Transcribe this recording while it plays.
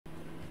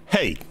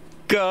Hey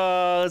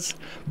guys,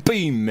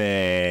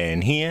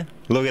 B-Man here.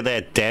 Look at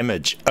that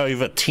damage,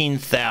 over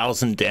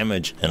 10,000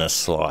 damage in a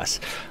slice.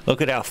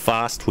 Look at how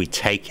fast we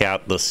take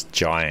out this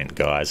giant,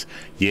 guys.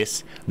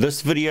 Yes,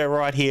 this video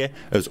right here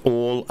is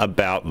all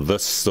about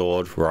this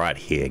sword right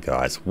here,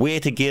 guys. Where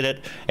to get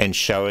it and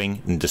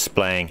showing and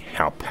displaying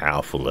how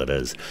powerful it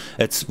is.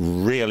 It's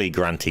really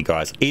grunty,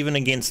 guys. Even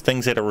against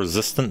things that are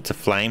resistant to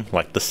flame,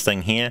 like this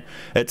thing here,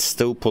 it's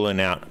still pulling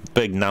out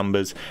big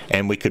numbers,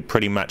 and we could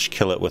pretty much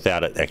kill it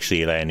without it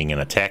actually landing an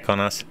attack on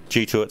us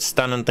due to it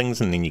stunning things,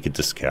 and then you could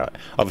discard it.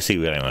 Obviously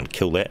we don't want to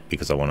kill that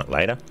because I want it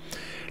later.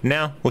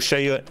 Now we'll show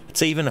you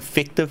it's even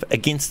effective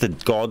against the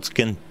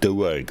GODSKIN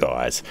Duo,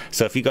 guys.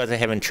 So if you guys are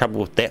having trouble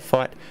with that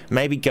fight,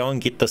 maybe go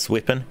and get this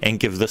weapon and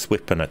give this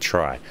weapon a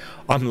try.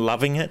 I'm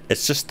loving it.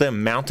 It's just the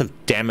amount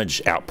of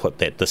damage output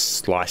that this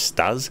slice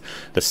does.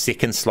 The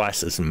second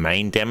slice is the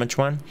main damage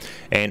one,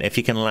 and if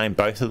you can land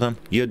both of them,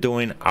 you're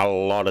doing a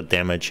lot of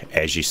damage,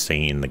 as you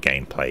see in the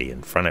gameplay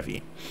in front of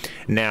you.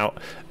 Now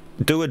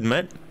do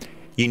admit,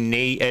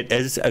 it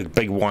is a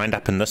big wind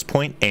up in this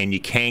point, and you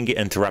can get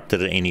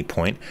interrupted at any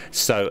point,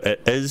 so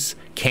it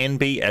can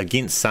be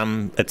against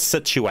some, it's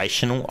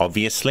situational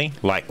obviously,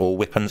 like all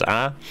weapons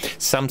are.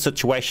 Some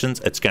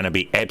situations it's going to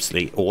be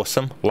absolutely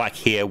awesome, like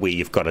here where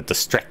you've got a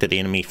distracted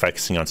enemy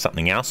focusing on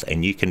something else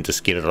and you can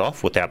just get it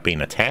off without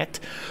being attacked.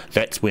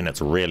 That's when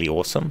it's really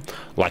awesome,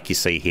 like you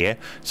see here.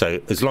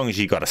 So as long as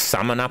you got a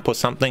summon up or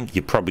something,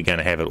 you're probably going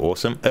to have it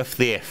awesome. If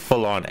they're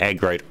full on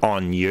aggroed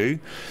on you,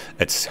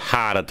 it's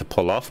harder to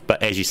pull off,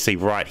 but as you see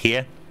right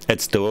here,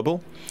 it's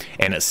doable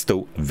and it's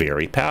still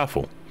very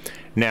powerful.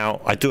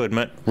 Now I do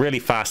admit, really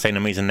fast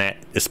enemies in that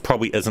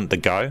probably isn't the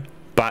go,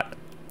 but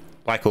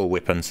like all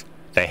weapons,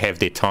 they have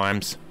their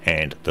times,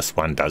 and this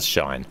one does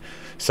shine.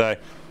 So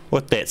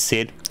with that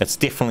said, it's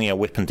definitely a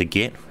weapon to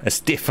get, it's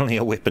definitely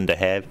a weapon to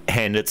have,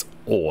 and it's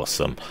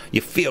awesome.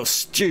 You feel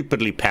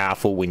stupidly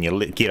powerful when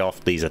you get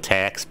off these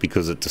attacks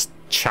because it just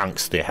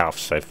chunks their health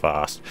so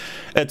fast.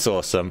 It's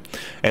awesome,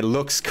 it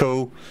looks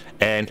cool,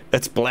 and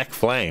it's black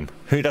flame.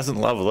 Who doesn't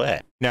love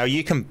that? Now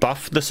you can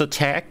buff this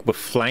attack with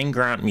Flame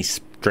Grant Me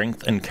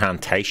Strength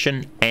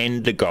Incantation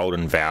and the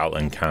Golden Vow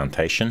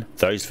Incantation.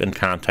 Those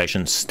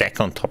incantations stack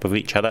on top of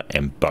each other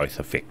and both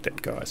affect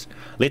it, guys.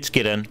 Let's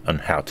get in on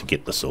how to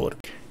get the sword.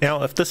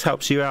 Now if this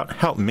helps you out,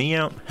 help me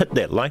out, hit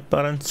that like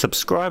button,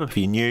 subscribe if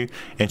you're new,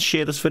 and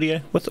share this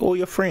video with all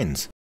your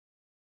friends.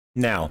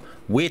 Now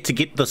where to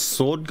get this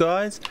sword,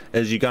 guys,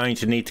 is you're going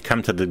to need to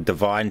come to the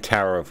Divine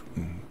Tower of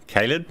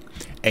Caelid,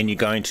 and you're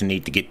going to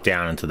need to get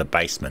down into the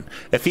basement.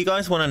 If you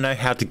guys want to know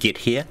how to get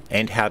here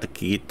and how to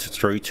get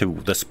through to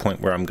this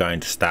point where I'm going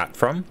to start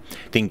from,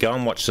 then go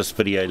and watch this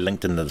video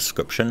linked in the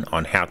description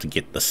on how to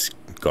get this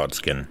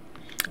Godskin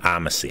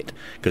armor set,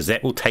 because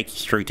that will take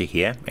you through to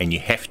here, and you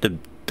have to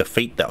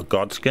defeat the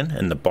Godskin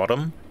in the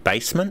bottom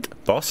basement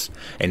boss,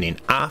 and then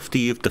after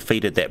you've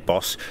defeated that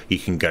boss, you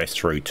can go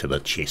through to the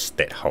chest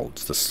that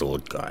holds the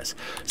sword, guys.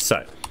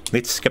 So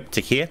let's skip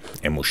to here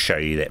and we'll show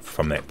you that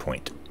from that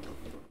point.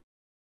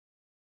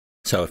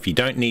 So if you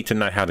don't need to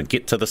know how to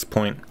get to this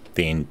point,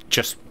 then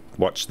just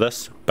watch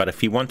this. But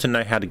if you want to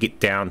know how to get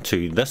down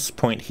to this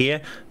point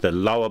here, the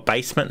lower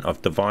basement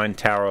of Divine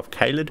Tower of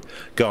Caelid,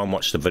 go and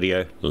watch the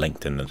video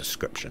linked in the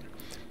description.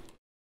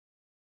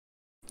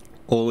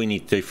 All we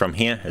need to do from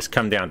here is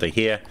come down to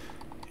here,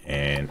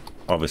 and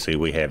obviously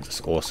we have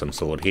this awesome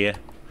sword here,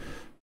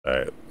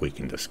 so we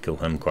can just kill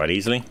him quite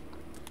easily.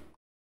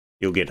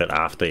 You'll get it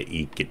after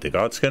you get the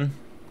Godskin.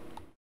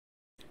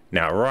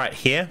 Now right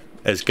here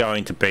is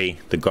going to be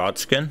the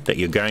Godskin that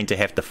you're going to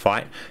have to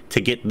fight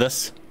to get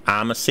this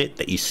armor set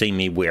that you see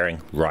me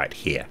wearing right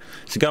here.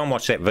 So go and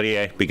watch that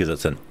video because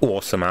it's an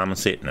awesome armor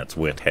set and it's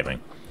worth having.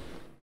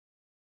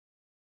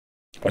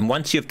 And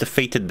once you've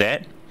defeated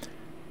that,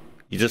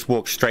 you just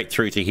walk straight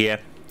through to here,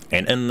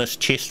 and in this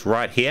chest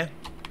right here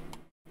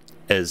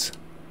is,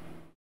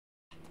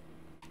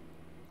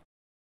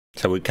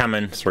 so we come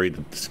in through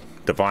the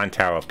Divine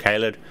Tower of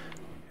Caelid,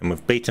 and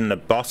we've beaten the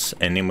boss,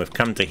 and then we've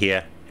come to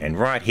here, and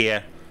right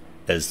here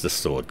is the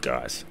sword,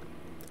 guys.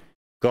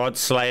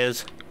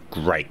 Godslayer's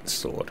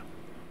Greatsword.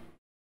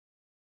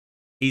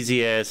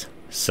 Easy as,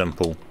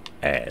 simple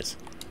as.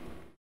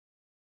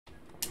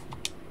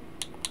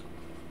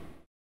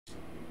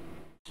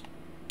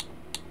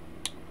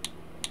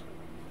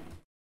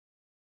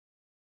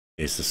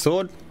 There's the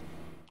sword.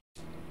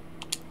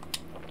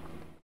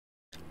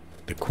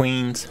 The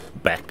Queen's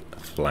Back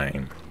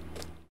Flame.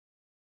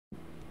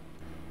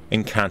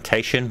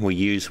 Incantation we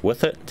use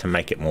with it to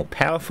make it more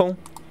powerful,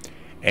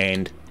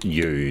 and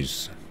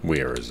use,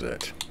 where is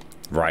it?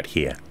 Right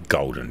here,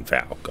 Golden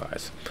Vow,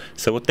 guys.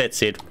 So with that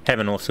said, have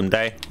an awesome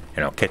day,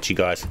 and I'll catch you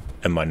guys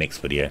in my next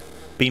video.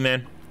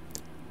 B-Man,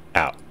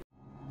 out.